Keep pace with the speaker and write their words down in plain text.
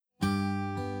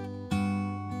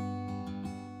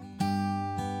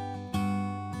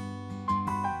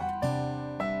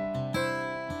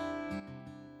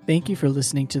Thank you for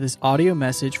listening to this audio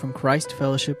message from Christ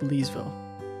Fellowship Leesville.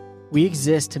 We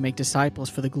exist to make disciples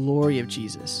for the glory of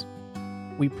Jesus.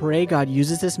 We pray God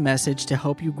uses this message to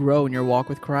help you grow in your walk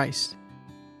with Christ.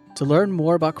 To learn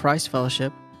more about Christ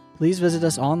Fellowship, please visit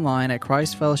us online at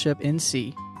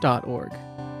christfellowshipnc.org.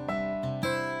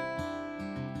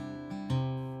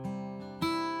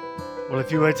 Well, if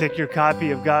you would take your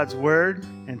copy of God's Word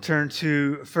and turn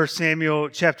to 1 Samuel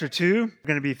chapter 2. We're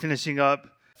going to be finishing up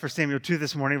 1 Samuel 2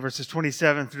 this morning, verses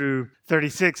 27 through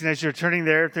 36. And as you're turning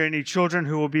there, if there are any children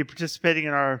who will be participating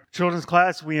in our children's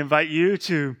class, we invite you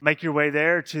to make your way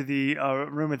there to the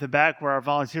room at the back where our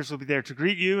volunteers will be there to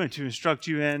greet you and to instruct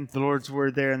you in the Lord's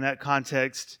Word there in that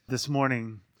context this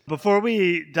morning. Before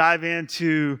we dive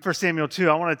into 1 Samuel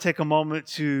 2, I want to take a moment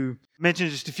to mention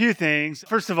just a few things.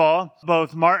 First of all,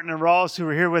 both Martin and Ross, who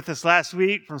were here with us last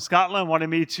week from Scotland, wanted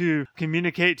me to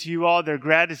communicate to you all their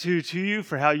gratitude to you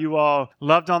for how you all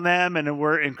loved on them and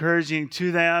were encouraging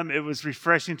to them. It was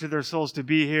refreshing to their souls to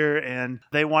be here, and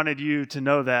they wanted you to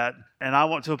know that. And I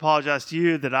want to apologize to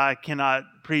you that I cannot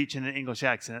preach in an English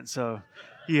accent, so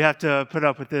you have to put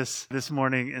up with this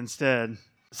morning instead.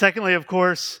 Secondly, of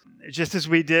course, just as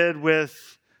we did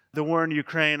with the war in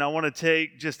Ukraine, I want to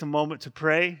take just a moment to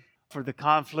pray for the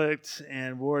conflict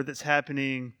and war that's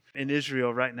happening in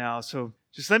Israel right now. So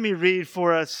just let me read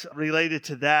for us related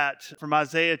to that from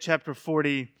Isaiah chapter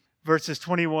 40, verses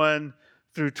 21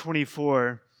 through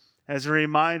 24, as a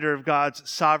reminder of God's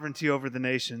sovereignty over the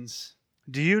nations.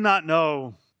 Do you not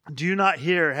know? Do you not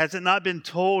hear? Has it not been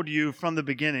told you from the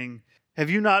beginning? Have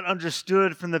you not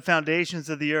understood from the foundations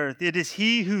of the earth? It is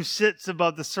He who sits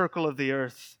above the circle of the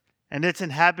earth, and its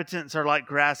inhabitants are like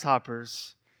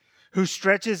grasshoppers, who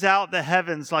stretches out the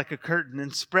heavens like a curtain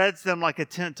and spreads them like a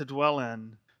tent to dwell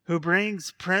in, who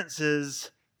brings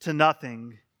princes to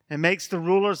nothing and makes the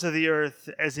rulers of the earth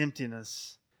as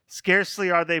emptiness. Scarcely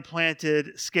are they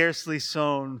planted, scarcely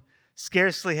sown,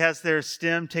 scarcely has their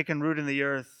stem taken root in the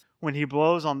earth, when He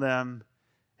blows on them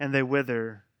and they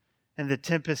wither, and the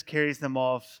tempest carries them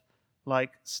off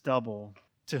like stubble.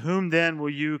 To whom then will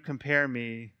you compare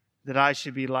me, that I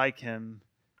should be like Him,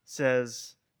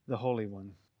 says the Holy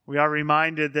One. We are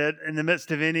reminded that in the midst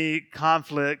of any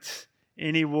conflict,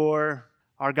 any war,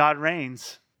 our God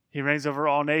reigns. He reigns over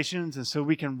all nations, and so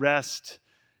we can rest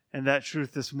in that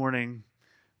truth this morning.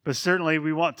 But certainly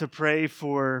we want to pray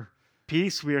for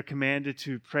peace. We are commanded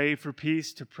to pray for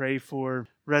peace, to pray for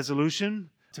resolution,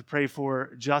 to pray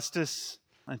for justice,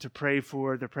 and to pray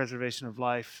for the preservation of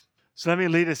life. So let me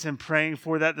lead us in praying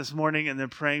for that this morning and then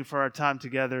praying for our time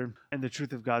together and the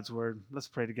truth of God's Word. Let's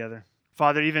pray together.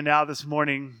 Father, even now this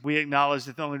morning, we acknowledge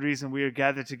that the only reason we are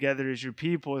gathered together as your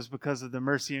people is because of the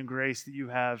mercy and grace that you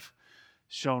have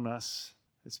shown us.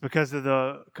 It's because of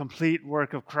the complete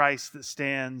work of Christ that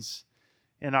stands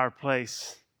in our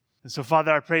place. And so,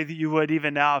 Father, I pray that you would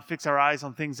even now fix our eyes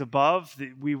on things above,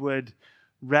 that we would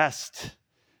rest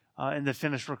in the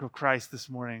finished work of Christ this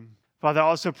morning. Father, I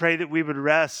also pray that we would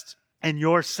rest in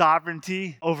your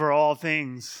sovereignty over all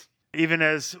things. Even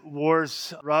as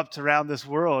wars erupt around this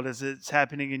world, as it's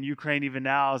happening in Ukraine even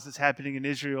now, as it's happening in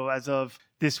Israel as of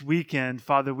this weekend,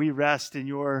 Father, we rest in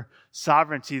your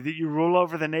sovereignty, that you rule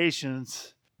over the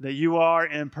nations, that you are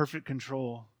in perfect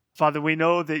control. Father, we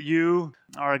know that you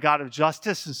are a God of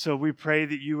justice, and so we pray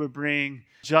that you would bring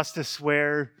justice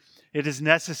where it is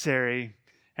necessary.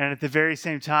 And at the very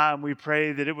same time, we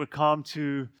pray that it would come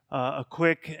to a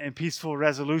quick and peaceful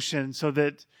resolution so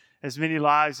that as many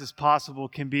lives as possible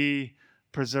can be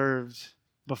preserved.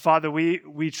 But Father,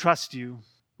 we trust you.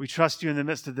 We trust you in the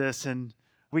midst of this, and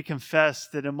we confess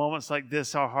that in moments like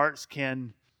this, our hearts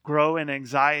can grow in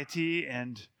anxiety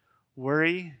and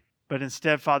worry. But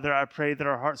instead, Father, I pray that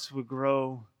our hearts would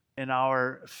grow in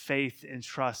our faith and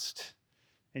trust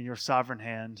in your sovereign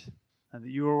hand, and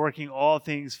that you are working all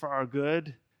things for our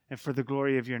good and for the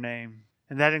glory of your name.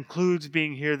 And that includes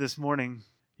being here this morning.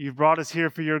 You've brought us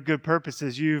here for your good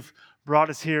purposes. You've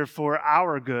brought us here for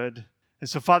our good. And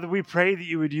so, Father, we pray that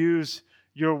you would use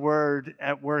your word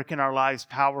at work in our lives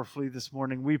powerfully this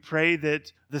morning. We pray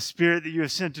that the Spirit that you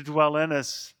have sent to dwell in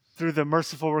us through the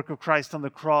merciful work of Christ on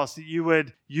the cross, that you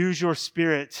would use your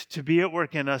Spirit to be at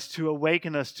work in us, to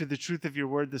awaken us to the truth of your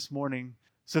word this morning,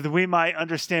 so that we might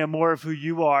understand more of who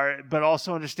you are, but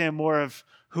also understand more of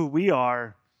who we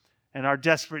are and our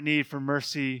desperate need for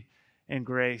mercy and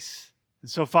grace. And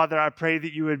so, Father, I pray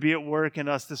that you would be at work in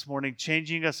us this morning,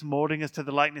 changing us, molding us to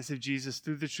the likeness of Jesus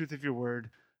through the truth of your word,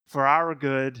 for our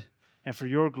good and for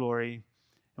your glory.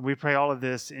 And we pray all of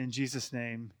this in Jesus'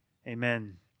 name.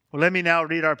 Amen. Well, let me now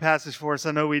read our passage for us.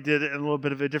 I know we did it in a little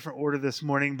bit of a different order this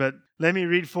morning, but let me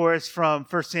read for us from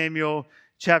 1 Samuel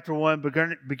chapter 1,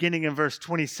 beginning in verse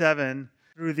 27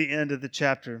 through the end of the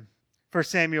chapter. 1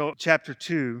 Samuel chapter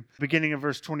 2, beginning in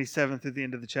verse 27 through the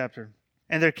end of the chapter.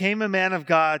 And there came a man of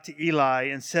God to Eli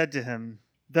and said to him,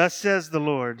 Thus says the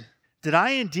Lord, Did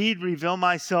I indeed reveal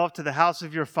myself to the house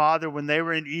of your father when they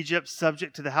were in Egypt,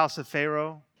 subject to the house of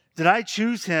Pharaoh? Did I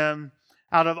choose him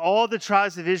out of all the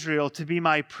tribes of Israel to be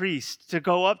my priest, to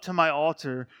go up to my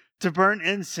altar, to burn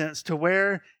incense, to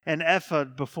wear an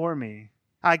ephod before me?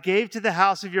 I gave to the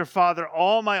house of your father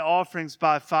all my offerings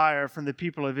by fire from the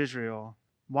people of Israel.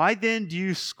 Why then do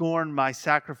you scorn my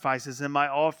sacrifices and my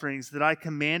offerings that I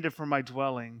commanded for my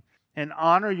dwelling, and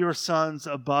honor your sons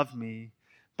above me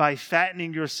by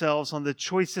fattening yourselves on the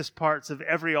choicest parts of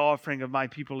every offering of my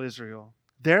people Israel?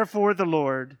 Therefore the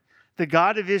Lord, the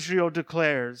God of Israel,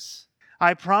 declares,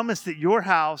 I promise that your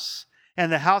house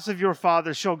and the house of your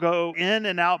father shall go in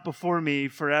and out before me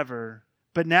forever.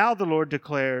 But now the Lord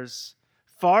declares,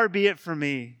 Far be it from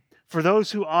me. For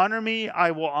those who honor me, I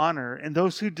will honor, and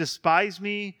those who despise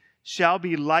me shall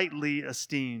be lightly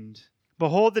esteemed.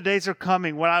 Behold, the days are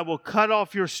coming when I will cut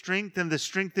off your strength and the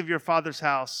strength of your father's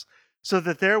house, so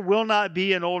that there will not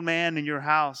be an old man in your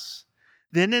house.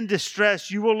 Then in distress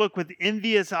you will look with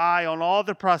envious eye on all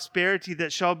the prosperity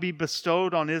that shall be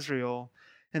bestowed on Israel,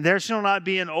 and there shall not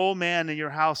be an old man in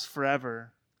your house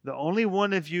forever. The only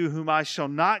one of you whom I shall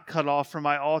not cut off from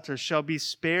my altar shall be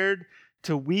spared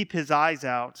to weep his eyes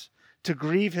out, to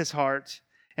grieve his heart,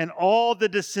 and all the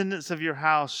descendants of your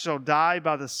house shall die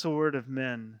by the sword of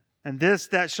men. And this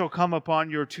that shall come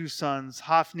upon your two sons,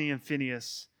 Hophni and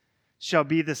Phinehas, shall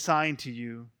be the sign to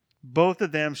you. Both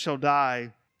of them shall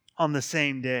die on the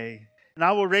same day. And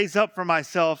I will raise up for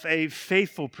myself a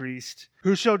faithful priest,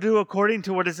 who shall do according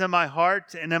to what is in my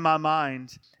heart and in my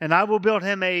mind. And I will build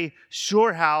him a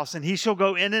sure house, and he shall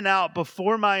go in and out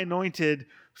before my anointed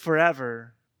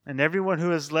forever. And everyone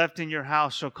who is left in your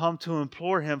house shall come to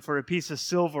implore him for a piece of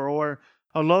silver or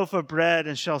a loaf of bread,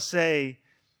 and shall say,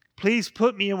 Please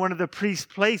put me in one of the priest's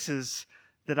places,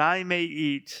 that I may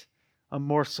eat a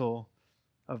morsel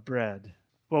of bread.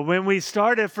 Well, when we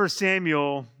started 1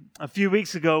 Samuel a few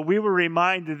weeks ago, we were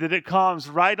reminded that it comes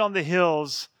right on the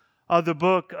heels of the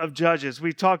book of Judges.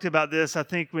 We've talked about this, I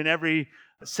think, in every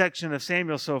section of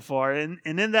Samuel so far. And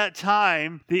in that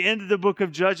time, the end of the book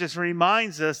of Judges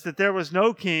reminds us that there was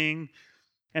no king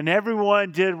and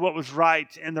everyone did what was right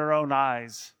in their own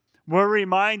eyes. We're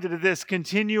reminded of this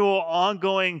continual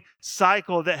ongoing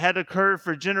cycle that had occurred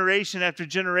for generation after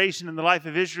generation in the life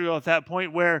of Israel at that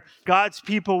point, where God's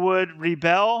people would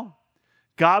rebel.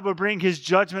 God would bring his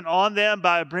judgment on them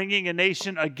by bringing a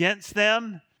nation against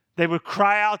them. They would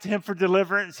cry out to him for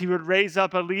deliverance. He would raise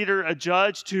up a leader, a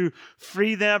judge, to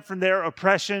free them from their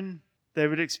oppression. They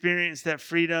would experience that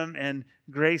freedom and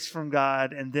grace from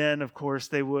God. And then, of course,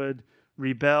 they would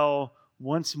rebel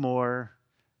once more.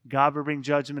 God would bring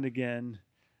judgment again.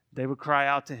 They would cry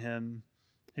out to him.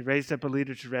 He raised up a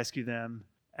leader to rescue them.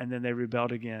 And then they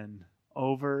rebelled again,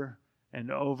 over and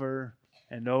over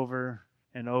and over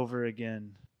and over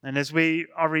again. And as we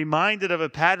are reminded of a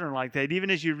pattern like that,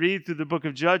 even as you read through the book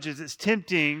of Judges, it's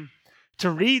tempting to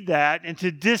read that and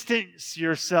to distance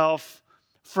yourself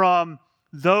from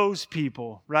those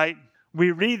people, right? We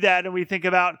read that and we think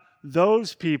about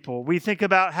those people. We think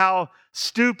about how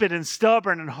stupid and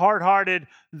stubborn and hard-hearted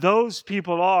those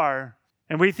people are.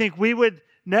 And we think we would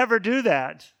never do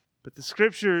that. But the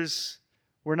scriptures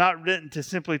were not written to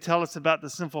simply tell us about the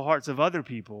sinful hearts of other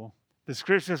people. The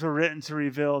scriptures were written to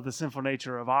reveal the sinful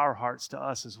nature of our hearts to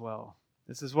us as well.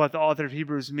 This is what the author of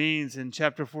Hebrews means in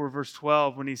chapter 4, verse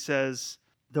 12, when he says,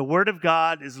 The word of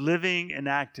God is living and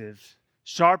active,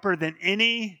 sharper than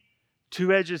any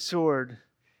two-edged sword,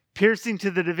 piercing to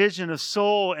the division of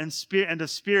soul and of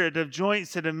spirit, of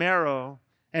joints and of marrow,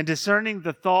 and discerning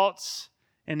the thoughts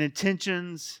and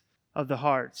intentions of the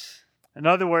heart. In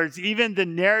other words, even the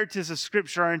narratives of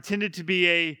Scripture are intended to be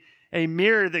a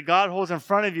mirror that God holds in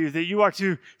front of you that you are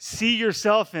to see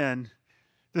yourself in.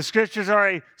 The Scriptures are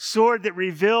a sword that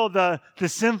reveal the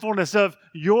sinfulness of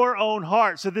your own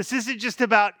heart. So this isn't just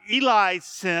about Eli's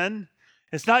sin.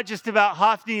 It's not just about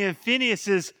Hophni and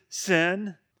Phinehas'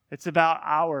 sin. It's about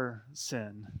our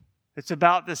sin. It's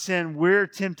about the sin we're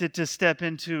tempted to step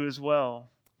into as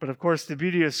well. But of course, the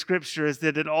beauty of Scripture is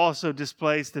that it also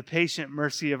displays the patient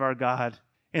mercy of our God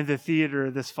in the theater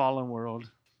of this fallen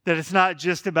world. That it's not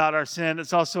just about our sin,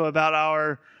 it's also about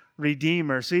our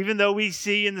Redeemer. So even though we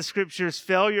see in the Scriptures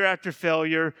failure after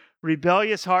failure,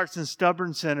 rebellious hearts and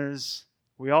stubborn sinners,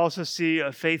 we also see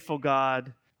a faithful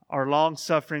God, our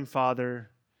long-suffering Father,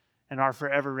 and our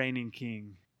forever reigning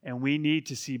King. And we need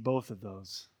to see both of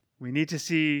those. We need to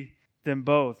see them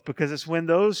both, because it's when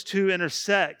those two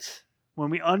intersect when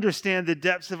we understand the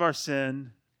depths of our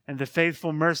sin and the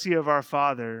faithful mercy of our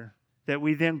Father, that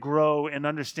we then grow in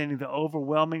understanding the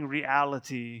overwhelming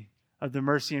reality of the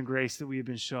mercy and grace that we have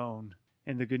been shown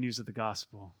in the good news of the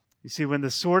gospel. You see, when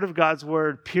the sword of God's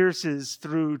word pierces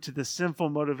through to the sinful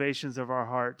motivations of our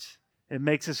heart, it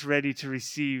makes us ready to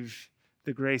receive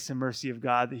the grace and mercy of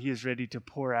God that He is ready to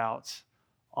pour out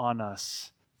on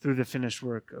us through the finished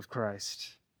work of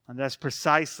Christ. And that's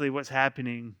precisely what's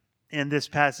happening in this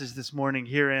passage this morning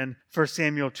here in 1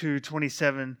 Samuel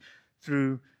 2:27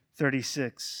 through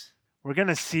 36. We're going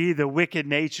to see the wicked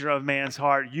nature of man's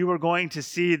heart. You are going to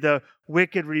see the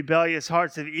wicked, rebellious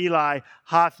hearts of Eli,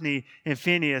 Hophni, and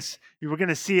Phinehas. You are going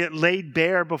to see it laid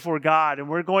bare before God, and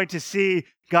we're going to see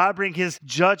God bring His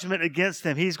judgment against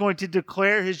them. He's going to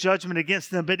declare His judgment against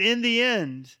them. But in the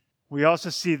end, we also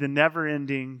see the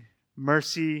never-ending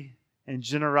mercy and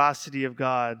generosity of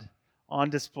God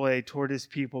on display toward His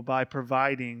people by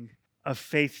providing a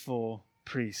faithful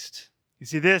priest. You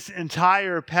see, this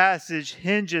entire passage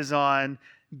hinges on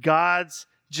God's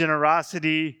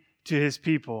generosity to His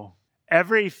people.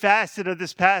 Every facet of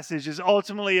this passage is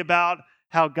ultimately about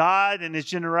how God and His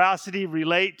generosity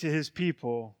relate to His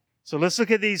people. So let's look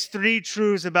at these three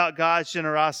truths about God's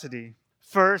generosity.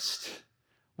 First,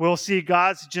 we'll see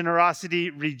God's generosity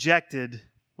rejected,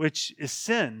 which is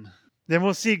sin. Then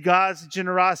we'll see God's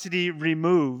generosity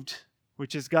removed,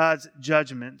 which is God's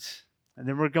judgment. And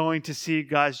then we're going to see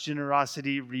God's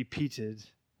generosity repeated,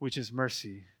 which is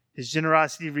mercy. His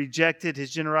generosity rejected,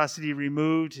 His generosity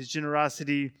removed, His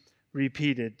generosity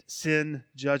repeated. Sin,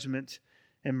 judgment,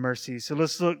 and mercy. So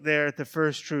let's look there at the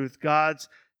first truth, God's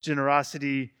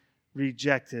generosity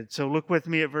rejected. So look with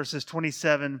me at verses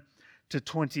 27 to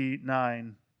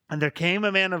 29. And there came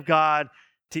a man of God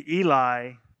to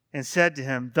Eli and said to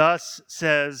him, "Thus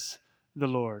says the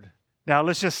Lord." Now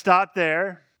let's just stop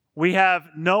there. We have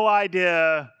no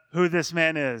idea who this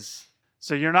man is.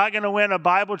 So you're not going to win a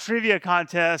Bible trivia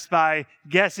contest by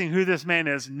guessing who this man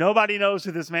is. Nobody knows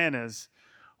who this man is.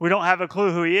 We don't have a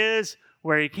clue who he is,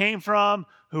 where he came from,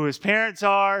 who his parents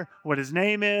are, what his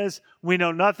name is. We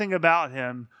know nothing about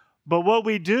him. But what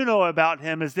we do know about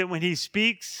him is that when he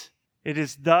speaks, it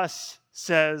is "thus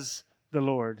says the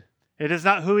Lord." It is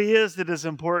not who he is that is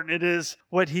important. It is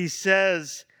what he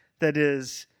says that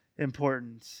is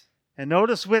important. And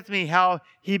notice with me how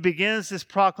he begins this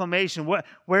proclamation,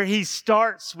 where he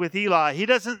starts with Eli. He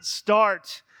doesn't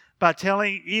start by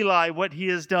telling Eli what he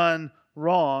has done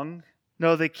wrong.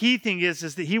 No, the key thing is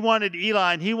that he wanted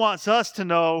Eli, and he wants us to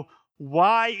know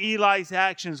why Eli's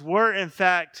actions were in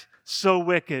fact so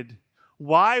wicked.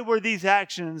 Why were these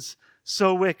actions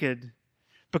so wicked?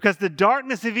 Because the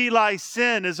darkness of Eli's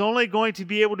sin is only going to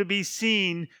be able to be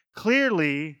seen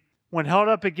clearly when held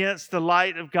up against the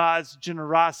light of God's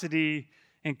generosity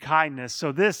and kindness.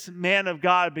 So this man of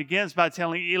God begins by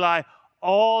telling Eli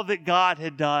all that God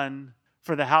had done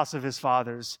for the house of his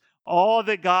fathers, all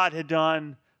that God had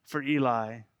done for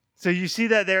Eli. So you see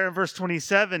that there in verse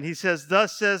 27. He says,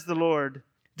 "Thus says the Lord,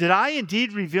 did I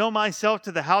indeed reveal myself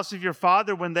to the house of your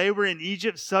father when they were in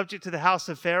Egypt, subject to the house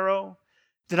of Pharaoh?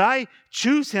 Did I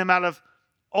choose him out of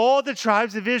all the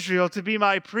tribes of Israel to be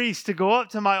my priest, to go up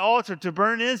to my altar, to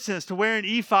burn incense, to wear an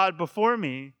ephod before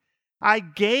me? I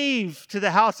gave to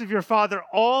the house of your father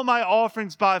all my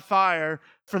offerings by fire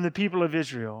from the people of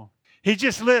Israel." He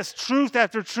just lists truth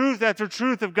after truth after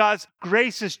truth of God's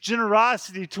gracious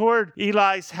generosity toward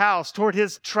Eli's house, toward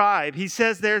his tribe. He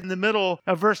says there in the middle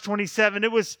of verse 27,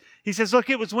 he says, "Look,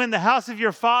 it was when the house of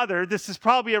your father," this is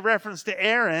probably a reference to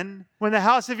Aaron, "when the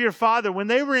house of your father, when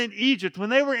they were in Egypt,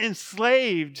 when they were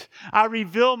enslaved, I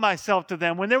revealed myself to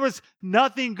them, when there was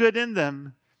nothing good in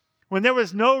them. When there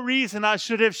was no reason I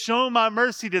should have shown my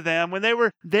mercy to them, when they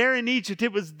were there in Egypt,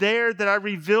 it was there that I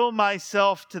revealed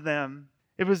myself to them.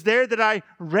 It was there that I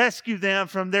rescued them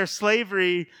from their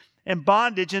slavery and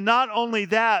bondage." And not only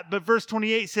that, but verse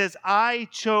 28 says, "I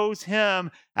chose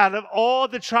him out of all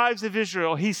the tribes of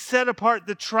Israel." He set apart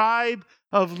the tribe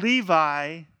of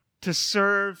Levi to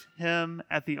serve him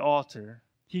at the altar.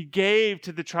 He gave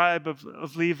to the tribe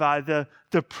of Levi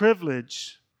the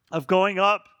privilege of going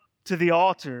up to the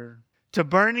altar, to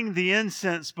burning the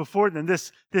incense before them.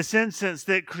 This incense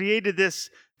that created this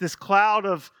cloud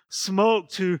of smoke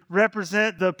to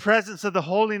represent the presence of the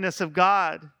holiness of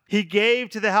God. He gave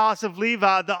to the house of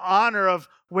Levi the honor of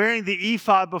wearing the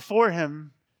ephod before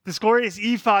him. This glorious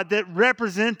ephod that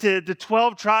represented the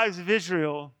 12 tribes of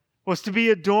Israel was to be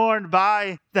adorned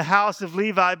by the house of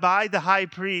Levi, by the high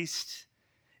priest.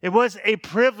 It was a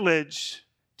privilege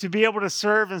to be able to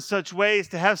serve in such ways,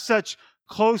 to have such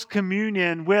close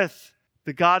communion with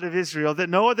the God of Israel, that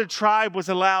no other tribe was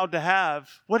allowed to have.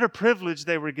 What a privilege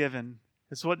they were given.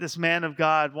 It's what this man of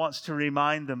God wants to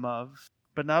remind them of.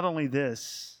 But not only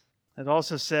this, it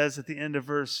also says at the end of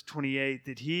verse 28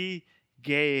 that he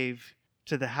gave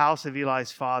to the house of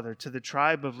Eli's father, to the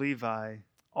tribe of Levi,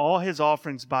 all his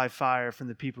offerings by fire from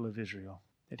the people of Israel.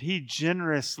 That he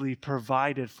generously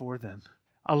provided for them,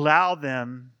 allowed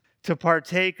them to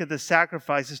partake of the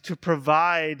sacrifices, to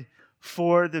provide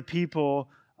for the people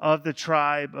of the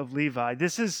tribe of Levi.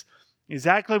 This is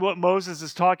exactly what Moses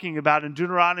is talking about in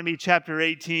Deuteronomy chapter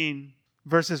 18,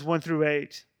 verses 1 through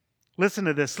 8. Listen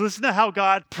to this. Listen to how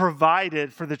God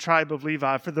provided for the tribe of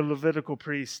Levi, for the Levitical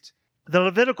priest. The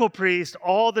Levitical priest,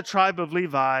 all the tribe of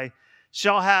Levi,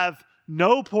 shall have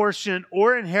no portion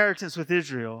or inheritance with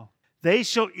Israel. They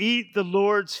shall eat the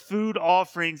Lord's food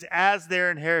offerings as their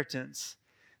inheritance.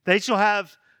 They shall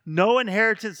have no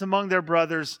inheritance among their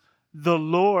brothers. The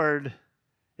Lord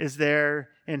is their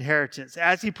inheritance,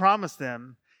 as he promised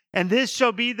them. And this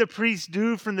shall be the priest's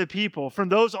due from the people, from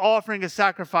those offering a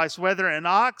sacrifice, whether an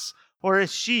ox or a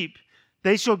sheep.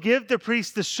 They shall give the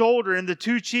priest the shoulder and the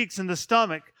 2 cheeks and the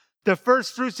stomach, the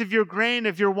first fruits of your grain,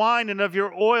 of your wine, and of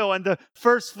your oil, and the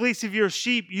first fleece of your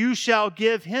sheep you shall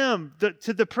give him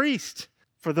to the priest.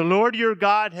 For the Lord your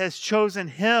God has chosen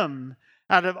him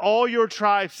out of all your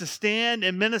tribes to stand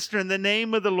and minister in the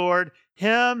name of the Lord,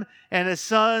 him and his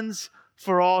sons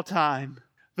for all time.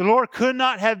 The Lord could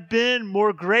not have been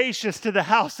more gracious to the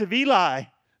house of Eli.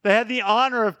 They had the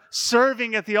honor of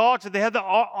serving at the altar. They had the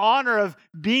honor of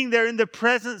being there in the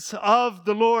presence of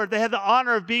the Lord. They had the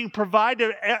honor of being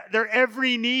provided. Their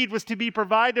every need was to be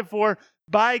provided for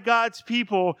by God's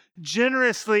people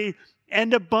generously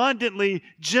and abundantly,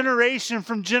 generation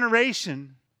from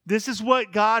generation. This is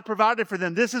what God provided for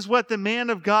them. This is what the man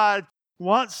of God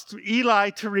wants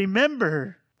Eli to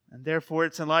remember. And therefore,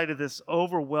 it's in light of this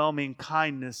overwhelming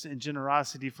kindness and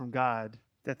generosity from God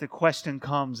that the question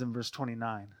comes in verse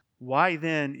 29. Why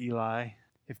then, Eli,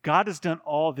 if God has done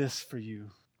all this for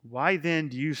you, why then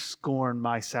do you scorn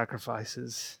my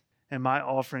sacrifices and my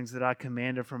offerings that I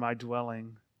commanded for my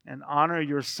dwelling, and honor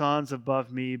your sons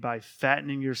above me by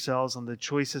fattening yourselves on the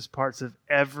choicest parts of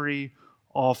every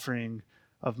offering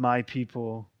of my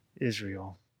people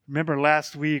Israel? Remember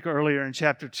last week, earlier in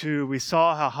chapter 2, we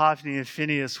saw how Hophni and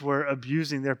Phinehas were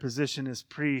abusing their position as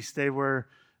priests. They were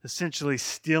essentially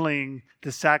stealing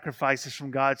the sacrifices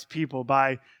from God's people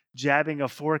by jabbing a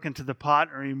fork into the pot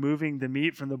and removing the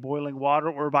meat from the boiling water,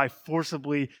 or by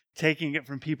forcibly taking it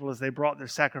from people as they brought their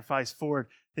sacrifice forward.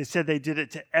 They said they did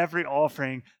it to every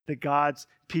offering that God's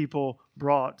people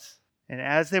brought. And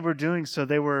as they were doing so,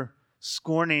 they were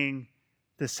scorning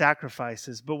the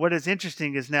sacrifices. But what is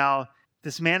interesting is now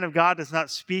this man of God is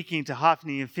not speaking to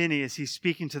Hophni and Phinehas. He's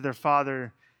speaking to their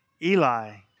father,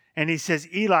 Eli. And he says,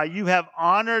 Eli, you have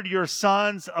honored your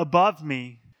sons above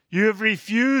me. You have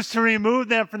refused to remove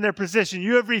them from their position.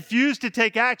 You have refused to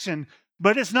take action.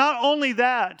 But it's not only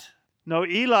that. No,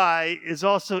 Eli is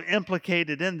also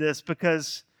implicated in this,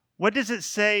 because what does it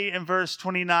say in verse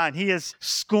 29? He has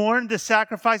scorned the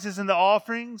sacrifices and the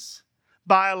offerings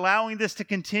by allowing this to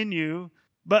continue.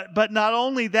 But not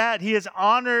only that, he has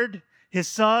honored his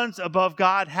sons above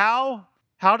God. How?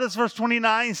 How does verse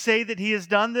 29 say that he has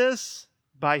done this?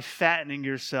 By fattening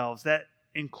yourselves. That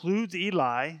includes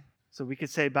Eli. So we could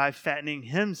say by fattening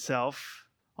himself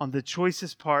on the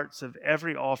choicest parts of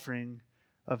every offering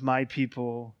of my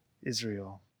people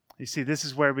Israel. You see, this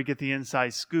is where we get the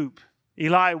inside scoop.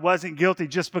 Eli wasn't guilty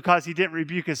just because he didn't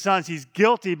rebuke his sons. He's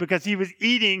guilty because he was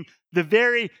eating the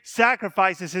very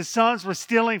sacrifices his sons were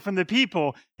stealing from the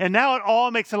people. And now it all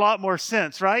makes a lot more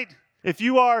sense, right? If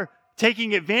you are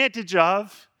taking advantage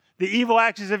of the evil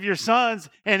actions of your sons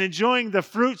and enjoying the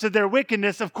fruits of their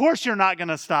wickedness, of course you're not going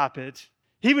to stop it.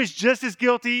 He was just as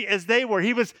guilty as they were.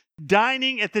 He was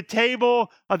dining at the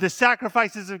table of the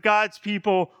sacrifices of God's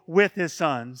people with his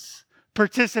sons,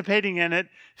 participating in it,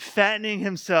 fattening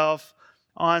himself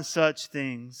on such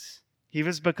things. He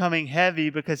was becoming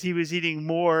heavy because he was eating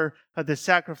more of the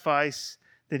sacrifice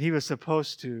than he was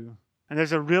supposed to. And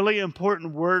there's a really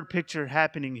important word picture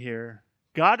happening here.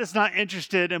 God is not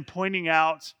interested in pointing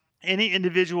out any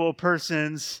individual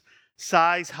person's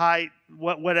size, height,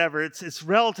 whatever. It's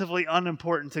relatively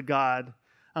unimportant to God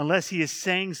unless he is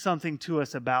saying something to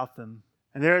us about them.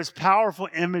 And there is powerful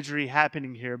imagery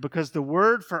happening here, because the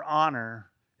word for honor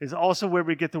is also where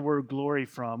we get the word glory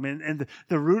from. And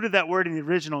the root of that word in the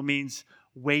original means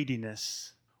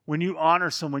weightiness. When you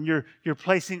honor someone, you're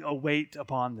placing a weight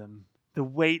upon them. The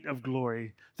weight of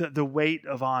glory, the weight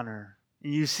of honor.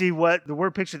 And you see what the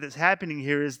word picture that's happening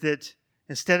here is that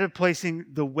instead of placing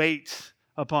the weight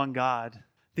upon God,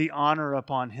 the honor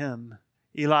upon him,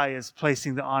 Eli is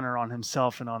placing the honor on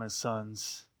himself and on his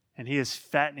sons. And he is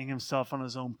fattening himself on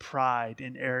his own pride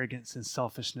and arrogance and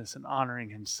selfishness and honoring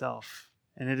himself.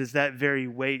 And it is that very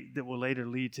weight that will later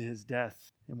lead to his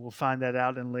death. And we'll find that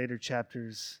out in later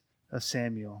chapters of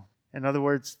Samuel. In other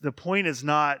words, the point is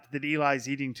not that Eli's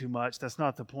eating too much. That's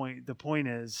not the point. The point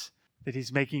is that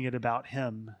he's making it about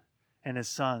him and his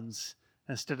sons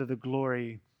instead of the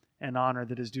glory and honor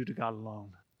that is due to God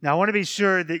alone. Now, I want to be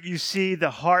sure that you see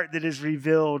the heart that is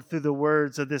revealed through the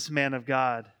words of this man of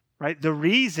God, right? The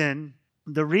reason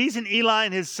Eli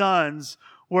and his sons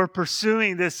were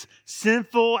pursuing this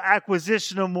sinful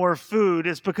acquisition of more food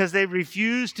is because they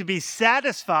refused to be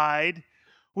satisfied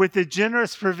with the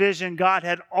generous provision God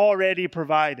had already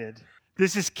provided.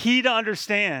 This is key to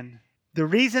understand. The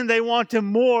reason they wanted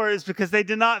more is because they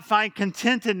did not find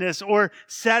contentedness or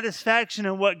satisfaction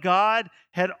in what God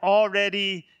had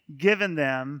already given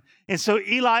them. And so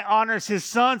Eli honors his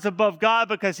sons above God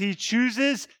because he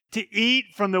chooses to eat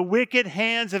from the wicked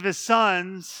hands of his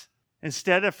sons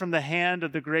instead of from the hand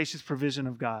of the gracious provision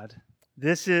of God.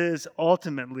 This is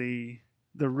ultimately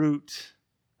the root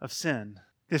of sin.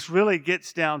 This really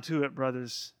gets down to it,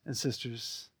 brothers and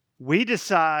sisters. We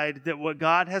decide that what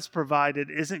God has provided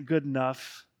isn't good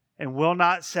enough and will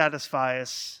not satisfy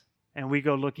us, and we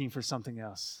go looking for something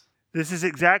else. This is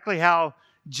exactly how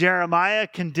Jeremiah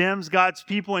condemns God's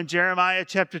people in Jeremiah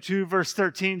chapter 2, verse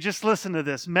 13. Just listen to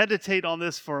this. Meditate on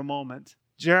this for a moment.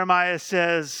 Jeremiah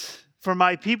says, "For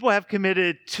my people have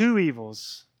committed two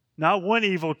evils." Not one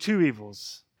evil, two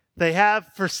evils. "They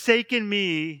have forsaken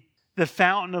me, the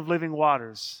fountain of living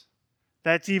waters."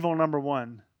 That's evil number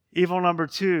one. Evil number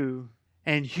two,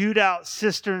 "and hewed out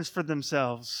cisterns for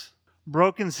themselves,"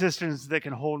 broken cisterns that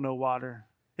can hold no water.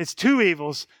 It's two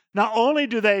evils. Not only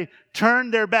do they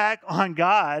turn their back on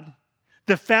God,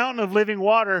 the fountain of living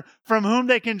water, from whom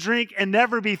they can drink and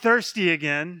never be thirsty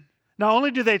again, not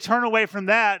only do they turn away from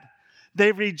that,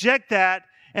 they reject that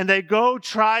and they go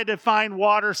try to find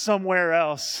water somewhere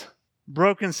else.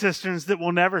 Broken cisterns that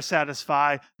will never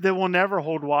satisfy, that will never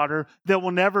hold water, that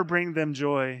will never bring them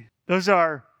joy. Those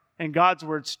are, in God's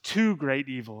words, two great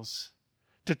evils.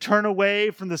 To turn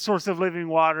away from the source of living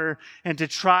water and to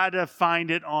try to find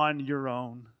it on your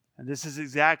own. And this is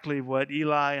exactly what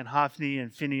Eli and Hophni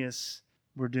and Phinehas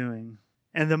were doing.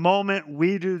 And the moment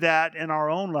we do that in our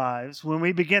own lives, when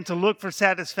we begin to look for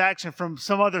satisfaction from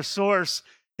some other source,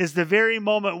 is the very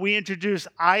moment we introduce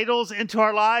idols into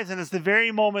our lives, and it's the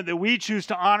very moment that we choose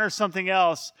to honor something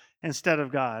else instead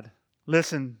of God.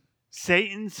 Listen,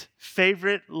 Satan's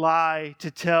favorite lie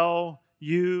to tell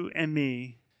you and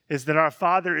me is that our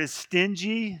Father is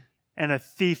stingy and a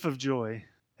thief of joy.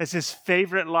 That's his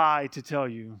favorite lie to tell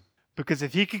you. Because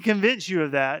if he can convince you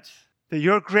of that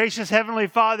your gracious Heavenly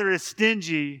Father is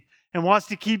stingy and wants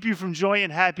to keep you from joy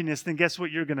and happiness, then guess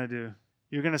what you're going to do?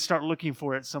 You're going to start looking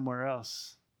for it somewhere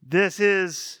else. This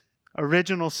is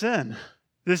original sin.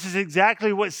 This is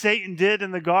exactly what Satan did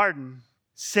in the garden.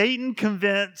 Satan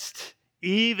convinced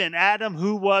Eve and Adam,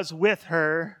 who was with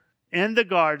her in the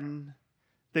garden,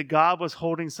 that God was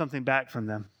holding something back from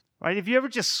them. Right? If you ever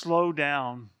just slow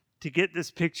down to get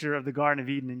this picture of the Garden of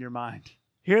Eden in your mind,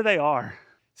 here they are,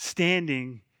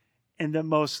 standing in the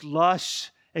most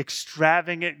lush,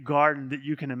 extravagant garden that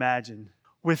you can imagine,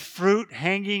 with fruit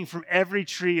hanging from every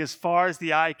tree as far as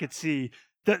the eye could see.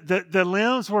 The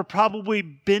limbs were probably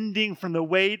bending from the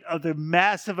weight of the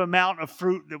massive amount of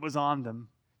fruit that was on them,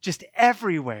 just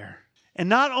everywhere. And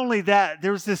not only that,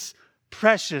 there was this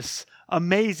precious,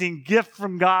 amazing gift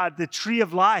from God, the tree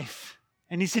of life.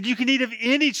 And he said, you can eat of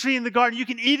any tree in the garden. You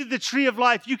can eat of the tree of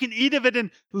life. You can eat of it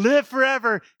and live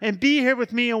forever and be here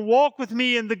with me and walk with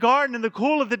me in the garden in the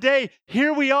cool of the day.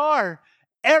 Here we are.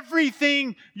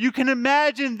 Everything you can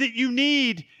imagine that you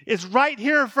need is right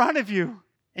here in front of you.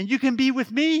 And you can be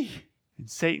with me. And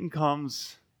Satan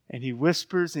comes and he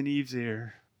whispers in Eve's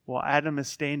ear while Adam is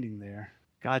standing there.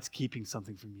 God's keeping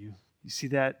something from you. You see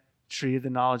that tree of the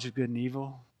knowledge of good and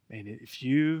evil? Man, if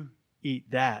you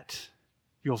eat that,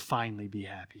 you'll finally be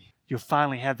happy. You'll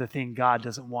finally have the thing God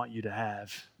doesn't want you to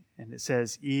have. And it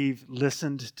says, Eve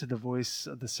listened to the voice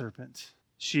of the serpent.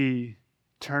 She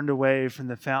turned away from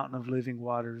the fountain of living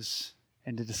waters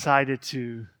and decided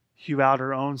to hew out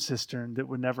her own cistern that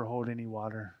would never hold any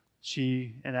water.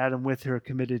 She and Adam with her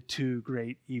committed two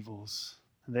great evils.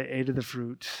 And they ate of the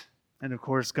fruit. And of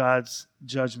course, God's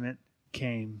judgment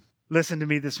came. Listen to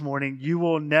me this morning. You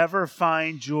will never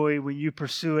find joy when you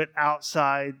pursue it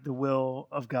outside the will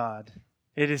of God.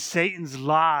 It is Satan's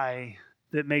lie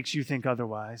that makes you think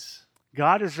otherwise.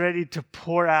 God is ready to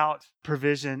pour out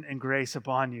provision and grace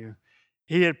upon you.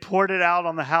 He had poured it out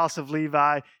on the house of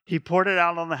Levi. He poured it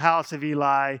out on the house of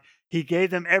Eli. He gave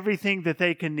them everything that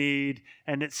they could need,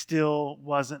 and it still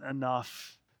wasn't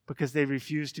enough because they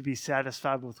refused to be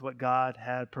satisfied with what God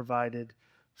had provided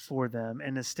for them.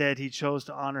 And instead, he chose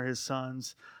to honor his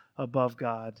sons above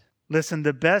God. Listen,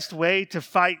 the best way to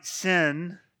fight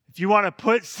sin, if you want to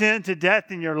put sin to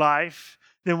death in your life,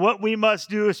 then what we must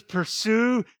do is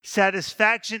pursue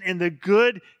satisfaction in the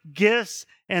good gifts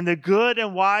and the good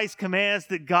and wise commands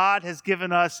that God has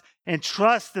given us, and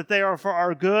trust that they are for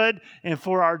our good and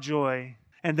for our joy.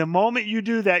 And the moment you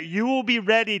do that, you will be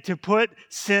ready to put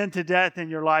sin to death in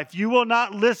your life. You will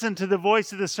not listen to the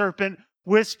voice of the serpent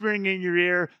whispering in your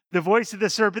ear, the voice of the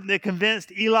serpent that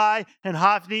convinced Eli and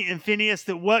Hophni and Phinehas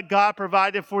that what God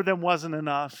provided for them wasn't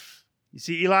enough. You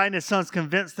see, Eli and his sons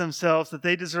convinced themselves that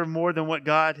they deserved more than what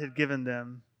God had given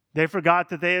them. They forgot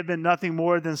that they had been nothing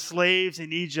more than slaves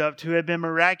in Egypt who had been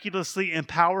miraculously and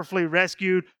powerfully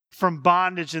rescued from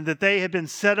bondage, and that they had been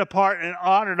set apart and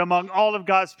honored among all of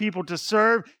God's people to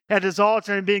serve at his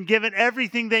altar and been given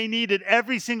everything they needed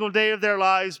every single day of their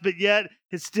lives, but yet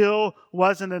it still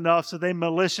wasn't enough, so they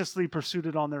maliciously pursued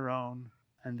it on their own.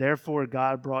 And therefore,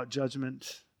 God brought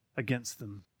judgment against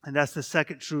them. And that's the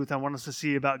second truth I want us to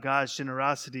see about God's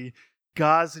generosity.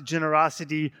 God's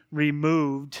generosity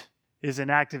removed is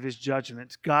an act of his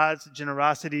judgment. God's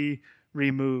generosity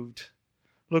removed.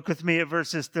 Look with me at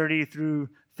verses 30 through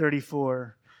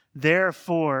 34.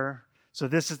 Therefore, so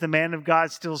this is the man of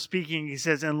God still speaking. He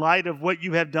says, in light of what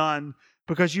you have done,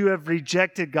 because you have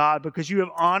rejected God, because you have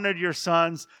honored your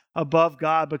sons above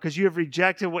God, because you have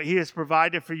rejected what he has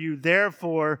provided for you,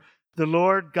 therefore, the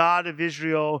Lord God of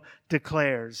Israel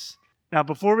declares. Now,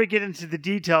 before we get into the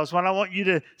details, what I want you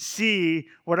to see,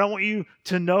 what I want you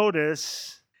to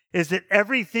notice is that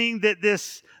everything that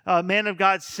this man of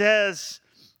God says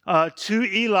to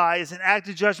Eli is an act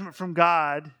of judgment from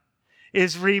God,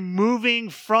 is removing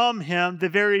from him the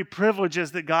very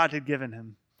privileges that God had given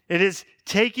him. It is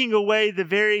taking away the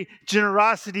very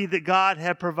generosity that God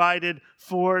had provided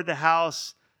for the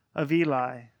house of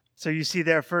Eli. So you see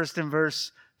there first in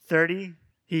verse 30,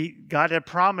 God had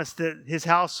promised that his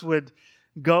house would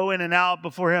go in and out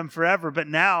before him forever. But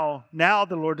now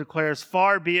the Lord declares,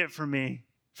 far be it from me.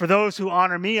 For those who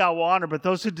honor me, I will honor, but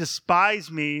those who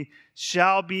despise me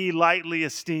shall be lightly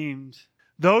esteemed.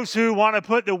 Those who want to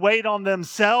put the weight on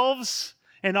themselves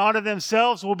and honor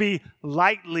themselves will be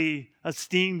lightly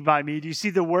esteemed by me. Do you see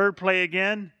the word play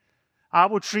again? I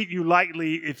will treat you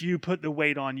lightly if you put the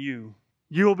weight on you.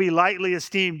 You will be lightly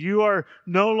esteemed. You are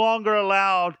no longer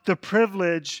allowed the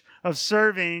privilege of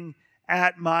serving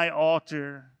at my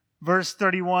altar. Verse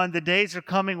 31, the days are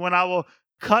coming when I will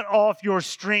cut off your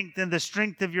strength and the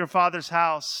strength of your father's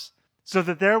house, so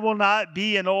that there will not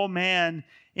be an old man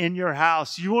in your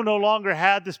house. You will no longer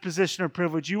have this position of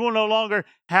privilege. You will no longer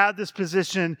have this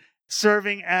position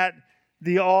serving at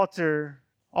the altar,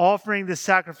 offering the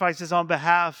sacrifices on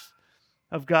behalf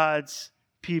of God's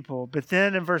people. But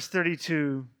then in verse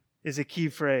 32 is a key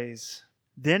phrase.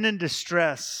 Then in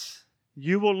distress,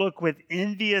 you will look with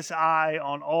envious eye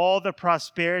on all the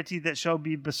prosperity that shall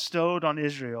be bestowed on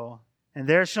Israel. And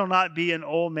there shall not be an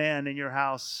old man in your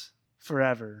house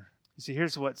forever. You see,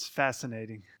 here's what's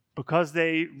fascinating. Because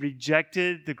they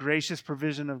rejected the gracious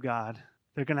provision of God,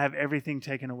 they're going to have everything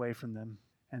taken away from them.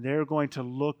 And they're going to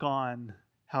look on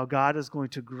how God is going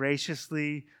to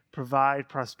graciously provide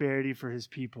prosperity for his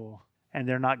people. And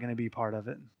they're not going to be part of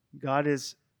it. God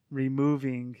is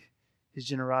removing his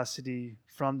generosity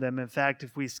from them. In fact,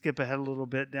 if we skip ahead a little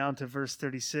bit down to verse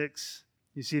 36,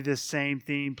 you see this same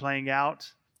theme playing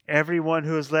out. Everyone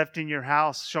who is left in your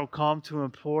house shall come to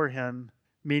implore him,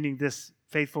 meaning this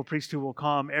faithful priest who will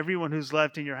come. Everyone who's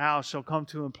left in your house shall come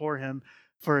to implore him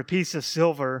for a piece of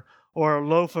silver or a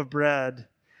loaf of bread,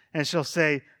 and shall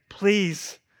say,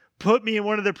 please put me in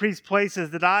one of the priest's places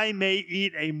that I may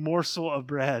eat a morsel of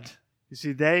bread. You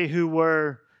see, they who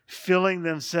were filling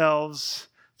themselves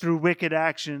through wicked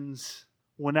actions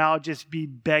will now just be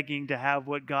begging to have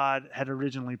what God had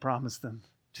originally promised them.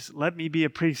 Just let me be a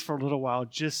priest for a little while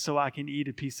just so I can eat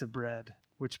a piece of bread,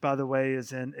 which, by the way,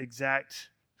 is an exact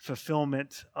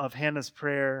fulfillment of Hannah's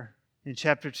prayer in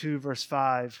chapter 2, verse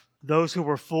 5. Those who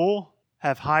were full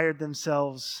have hired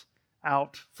themselves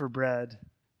out for bread,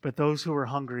 but those who were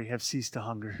hungry have ceased to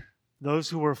hunger. Those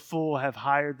who were full have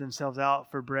hired themselves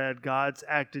out for bread. God's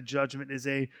act of judgment is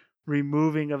a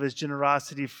removing of his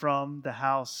generosity from the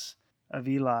house of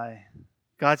Eli.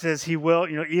 God says he will,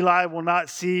 Eli will not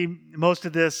see most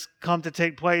of this come to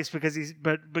take place because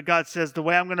but God says the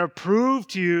way I'm going to prove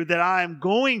to you that I am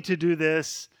going to do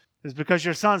this is because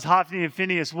your sons Hophni and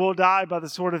Phinehas will die by the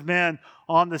sword of men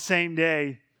on the same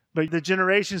day. But the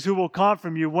generations who will come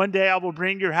from you, one day I will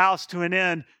bring your house to an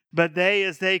end. But they,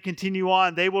 as they continue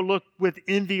on, they will look with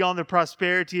envy on the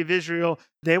prosperity of Israel.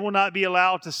 They will not be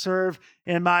allowed to serve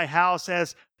in my house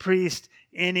as priest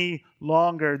any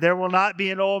longer. There will not be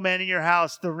an old man in your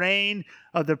house. The reign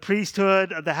of the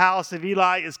priesthood of the house of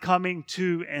Eli is coming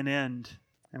to an end.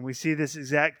 And we see this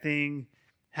exact thing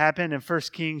happen in 1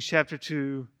 Kings chapter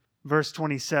 2, verse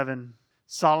 27.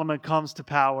 Solomon comes to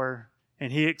power,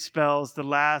 and he expels the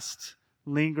last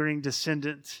lingering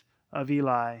descendant of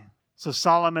Eli. So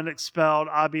Solomon expelled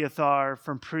Abiathar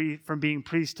from being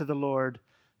priest to the Lord,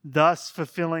 thus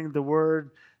fulfilling the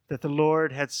word that the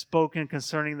Lord had spoken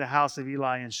concerning the house of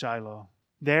Eli in Shiloh.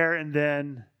 There and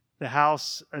then, the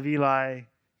house of Eli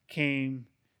came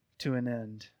to an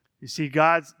end. You see,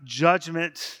 God's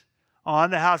judgment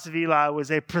on the house of Eli was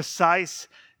a precise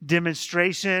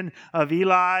demonstration of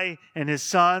Eli and his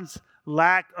sons'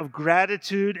 lack of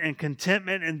gratitude and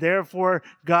contentment, and therefore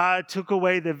God took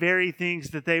away the very things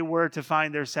that they were to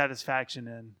find their satisfaction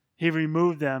in. He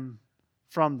removed them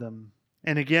from them.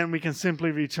 And again, we can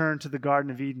simply return to the Garden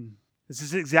of Eden. This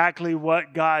is exactly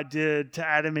what God did to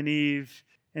Adam and Eve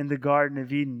in the Garden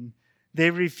of Eden. They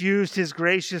refused his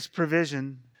gracious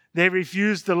provision. They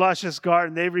refused the luscious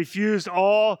garden. They refused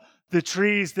all the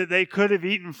trees that they could have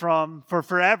eaten from for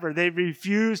forever. They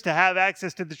refused to have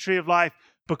access to the tree of life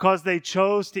because they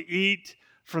chose to eat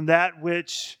from that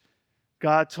which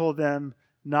God told them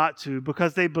not to,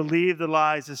 because they believed the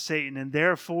lies of Satan, and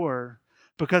therefore,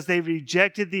 because they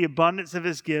rejected the abundance of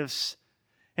his gifts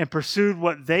and pursued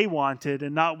what they wanted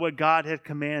and not what God had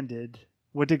commanded.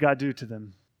 What did God do to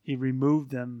them? He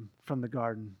removed them from the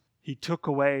garden. He took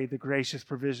away the gracious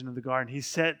provision of the garden. He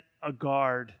set a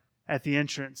guard at the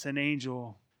entrance, an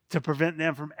angel, to prevent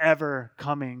them from ever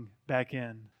coming back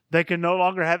in. They can no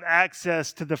longer have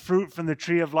access to the fruit from the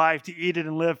tree of life to eat it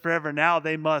and live forever. Now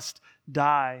they must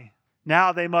die.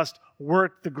 Now they must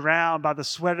work the ground by the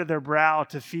sweat of their brow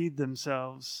to feed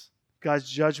themselves.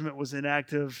 God's judgment was an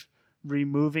act of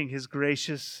removing his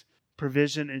gracious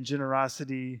provision and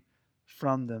generosity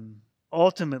from them.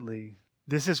 Ultimately,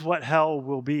 this is what hell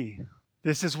will be.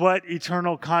 This is what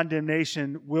eternal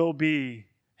condemnation will be.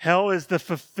 Hell is the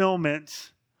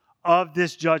fulfillment of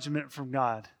this judgment from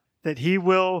God, that he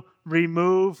will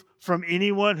remove from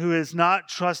anyone who is not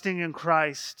trusting in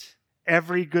Christ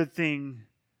every good thing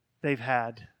they've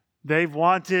had. They've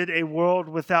wanted a world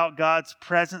without God's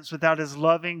presence, without his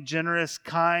loving, generous,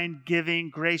 kind, giving,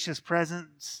 gracious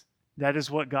presence. That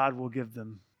is what God will give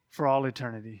them for all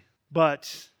eternity.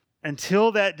 But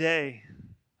until that day,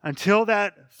 until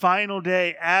that final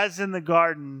day, as in the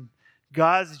garden,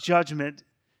 God's judgment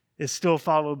is still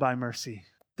followed by mercy.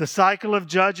 The cycle of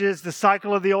Judges, the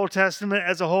cycle of the Old Testament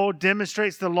as a whole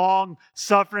demonstrates the long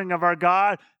suffering of our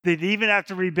God, that even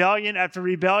after rebellion, after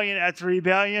rebellion, after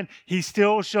rebellion, he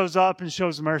still shows up and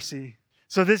shows mercy.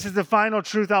 So this is the final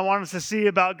truth I want us to see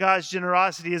about God's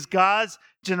generosity, is God's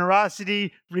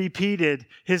generosity repeated.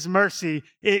 His mercy,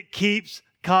 it keeps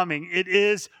coming. It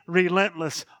is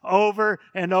relentless over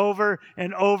and over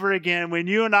and over again. When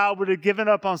you and I would have given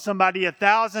up on somebody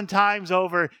 1,000 times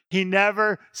over, he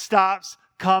never stops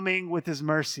coming with his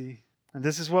mercy. And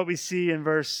this is what we see in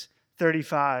verse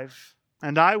 35.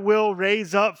 And I will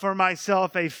raise up for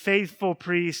myself a faithful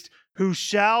priest who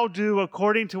shall do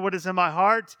according to what is in my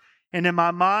heart and in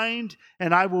my mind,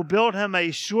 and I will build him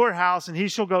a sure house, and he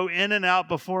shall go in and out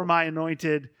before my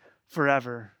anointed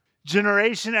forever.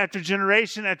 Generation after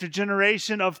generation after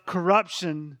generation of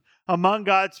corruption among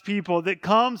God's people that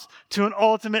comes to an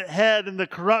ultimate head in the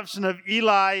corruption of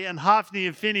Eli and Hophni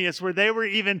and Phinehas, where they were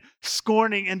even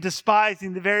scorning and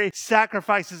despising the very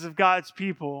sacrifices of God's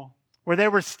people, where they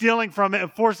were stealing from it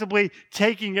and forcibly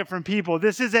taking it from people.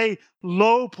 This is a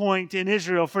low point in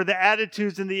Israel for the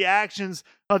attitudes and the actions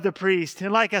of the priest.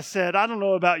 And like I said, I don't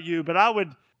know about you, but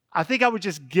I think I would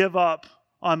just give up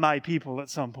on my people at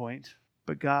some point.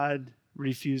 But God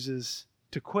refuses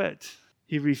to quit.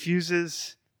 He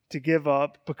refuses to give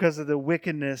up because of the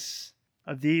wickedness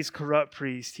of these corrupt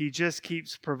priests. He just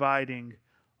keeps providing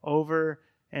over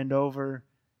and over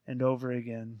and over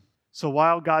again. So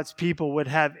while God's people would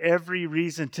have every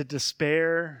reason to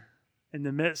despair in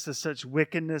the midst of such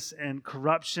wickedness and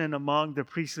corruption among the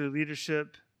priestly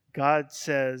leadership, God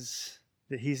says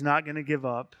that he's not going to give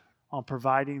up on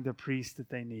providing the priest that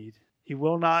they need. He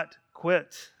will not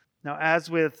quit. Now, as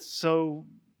with so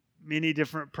many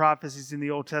different prophecies in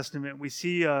the Old Testament, we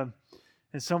see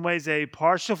in some ways a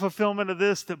partial fulfillment of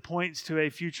this that points to a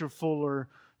future fuller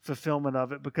fulfillment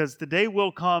of it, because the day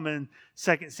will come in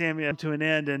 2 Samuel to an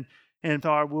end, and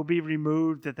will be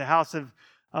removed, that the house of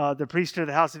the priesthood of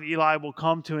the house of Eli will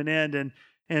come to an end,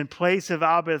 in place of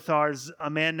Abiathar, a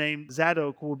man named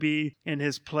Zadok will be in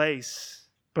his place.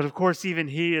 But of course, even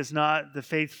he is not the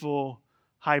faithful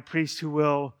high priest who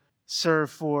will serve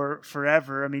for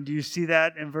forever. I mean, do you see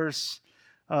that in verse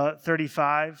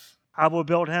 35? I will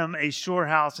build him a sure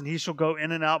house, and he shall go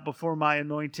in and out before my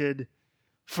anointed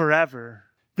forever.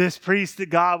 This priest that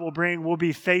God will bring will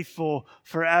be faithful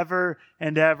forever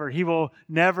and ever. He will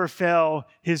never fail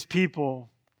his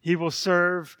people. He will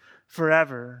serve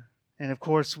forever. And of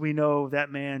course, we know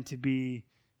that man to be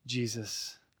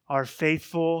Jesus, our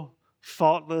faithful,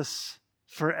 faultless,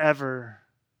 forever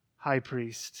high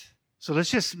priest. So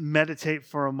let's just meditate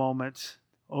for a moment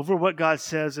over what God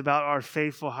says about our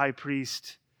faithful high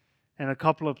priest in a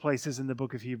couple of places in the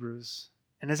book of Hebrews.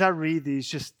 And as I read these,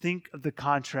 just think of the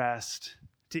contrast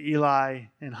to Eli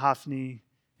and Hophni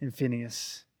and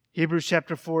Phinehas. Hebrews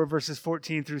chapter 4, verses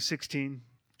 14 through 16.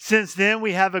 Since then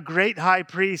we have a great high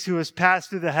priest who has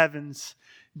passed through the heavens,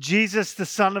 Jesus, the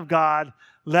Son of God.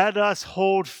 Let us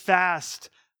hold fast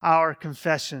our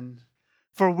confession.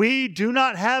 For we do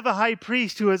not have a high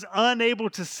priest who is unable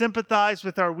to sympathize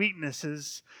with our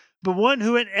weaknesses, but one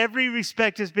who in every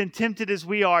respect has been tempted as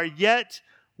we are, yet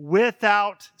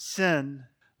without sin.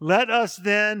 Let us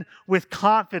then, with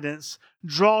confidence,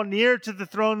 draw near to the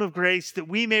throne of grace that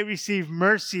we may receive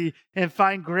mercy and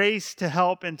find grace to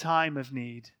help in time of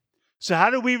need. So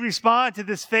how do we respond to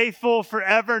this faithful,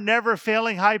 forever, never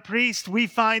failing high priest? We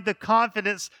find the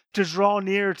confidence to draw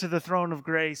near to the throne of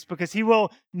grace because he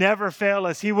will never fail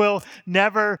us. He will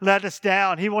never let us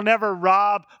down. He will never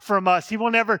rob from us. He will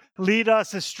never lead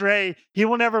us astray. He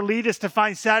will never lead us to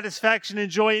find satisfaction and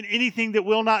joy in anything that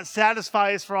will not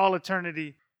satisfy us for all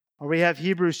eternity. Or we have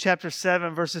Hebrews chapter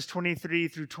 7, verses 23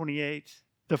 through 28.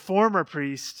 The former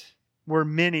priests were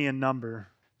many in number,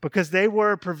 because they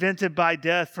were prevented by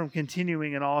death from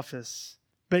continuing in office.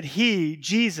 But he,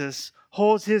 Jesus,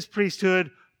 holds his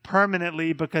priesthood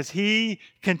permanently because he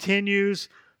continues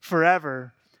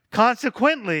forever.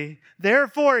 Consequently,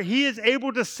 therefore, he is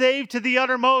able to save to the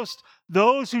uttermost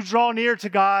those who draw near to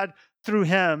God through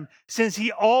him, since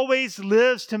he always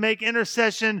lives to make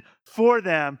intercession for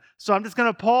them. So I'm just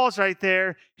going to pause right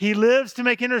there. He lives to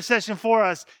make intercession for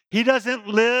us. He doesn't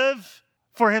live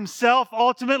for himself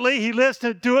ultimately. He lives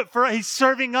to do it for us. He's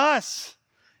serving us.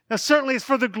 Now certainly it's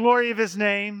for the glory of his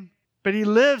name, but he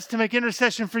lives to make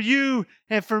intercession for you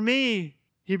and for me.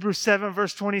 Hebrews 7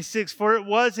 verse 26, for it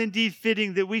was indeed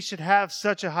fitting that we should have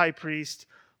such a high priest,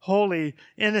 holy,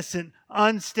 innocent,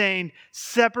 unstained,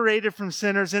 separated from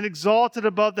sinners, and exalted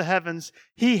above the heavens.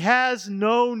 He has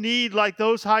no need, like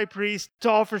those high priests, to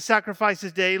offer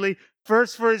sacrifices daily,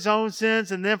 first for his own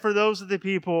sins and then for those of the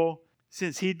people,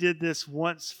 since he did this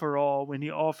once for all when he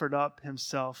offered up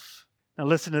himself. Now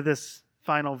listen to this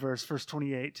final verse, verse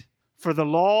 28. For the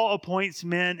law appoints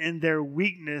men in their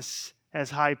weakness as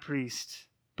high priests,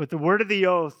 but the word of the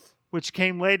oath, which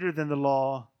came later than the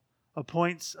law,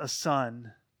 appoints a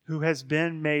son who has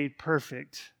been made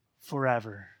perfect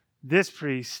forever. This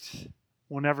priest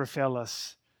will never fail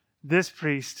us. This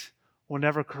priest will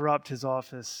never corrupt his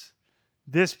office.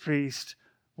 This priest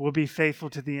will be faithful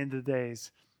to the end of the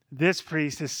days. This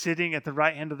priest is sitting at the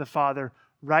right hand of the Father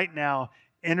right now,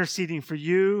 interceding for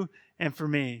you and for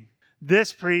me.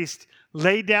 This priest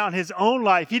laid down his own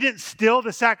life. He didn't steal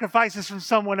the sacrifices from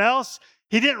someone else.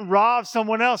 He didn't rob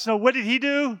someone else. No, what did he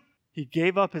do? He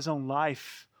gave up his own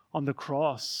life on the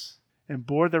cross and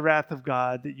bore the wrath of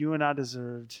God that you and I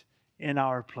deserved in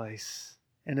our place.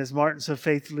 And as Martin so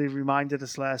faithfully reminded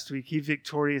us last week, he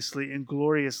victoriously and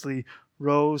gloriously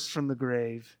rose from the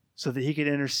grave so that he could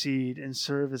intercede and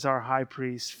serve as our high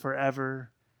priest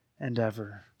forever and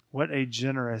ever. What a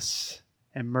generous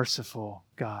and merciful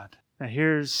God. Now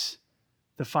here's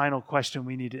the final question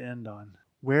we need to end on.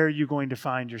 Where are you going to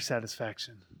find your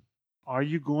satisfaction? Are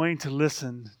you going to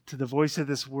listen to the voice of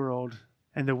this world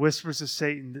and the whispers of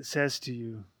Satan that says to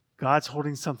you, God's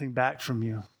holding something back from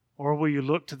you? Or will you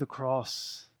look to the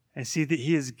cross and see that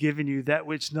he has given you that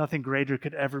which nothing greater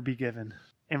could ever be given,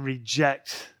 and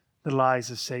reject the lies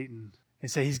of Satan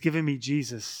and say, he's given me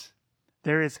Jesus.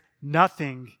 There is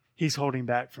nothing he's holding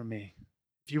back from me.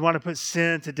 If you want to put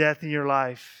sin to death in your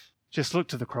life, just look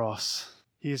to the cross.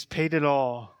 He has paid it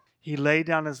all. He laid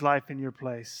down his life in your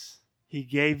place. He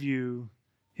gave you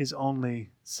his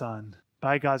only Son.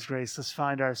 By God's grace, let's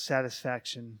find our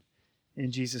satisfaction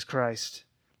in Jesus Christ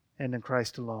and in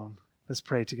Christ alone. Let's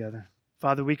pray together.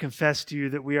 Father, we confess to you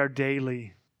that we are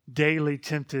daily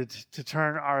tempted to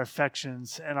turn our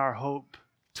affections and our hope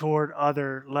toward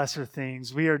other lesser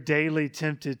things. We are daily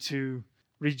tempted to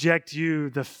reject you,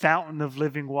 the fountain of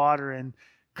living water, and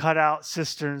cut out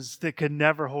cisterns that could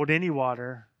never hold any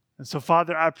water. And so,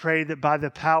 Father, I pray that by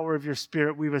the power of your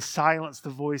Spirit, we would silence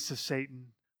the voice of Satan.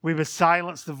 We would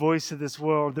silence the voice of this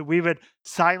world, that we would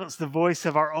silence the voice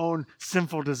of our own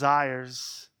sinful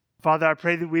desires. Father, I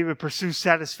pray that we would pursue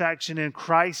satisfaction in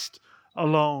Christ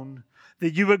alone,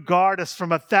 that you would guard us from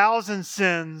 1,000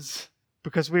 sins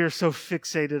because we are so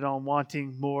fixated on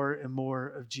wanting more and more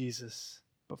of Jesus.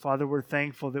 But Father, we're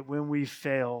thankful that when we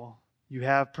fail, you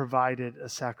have provided a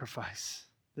sacrifice,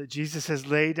 that Jesus has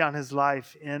laid down his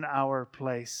life in our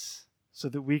place so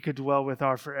that we could dwell with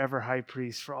our forever high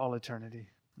priest for all eternity.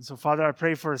 And so, Father, I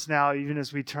pray for us now, even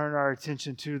as we turn our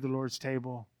attention to the Lord's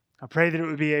table. I pray that it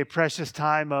would be a precious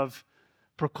time of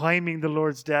proclaiming the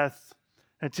Lord's death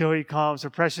until he comes, a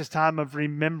precious time of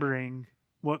remembering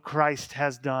what Christ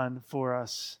has done for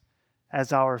us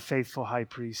as our faithful high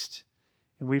priest.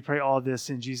 And we pray all this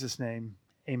in Jesus' name.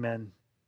 Amen.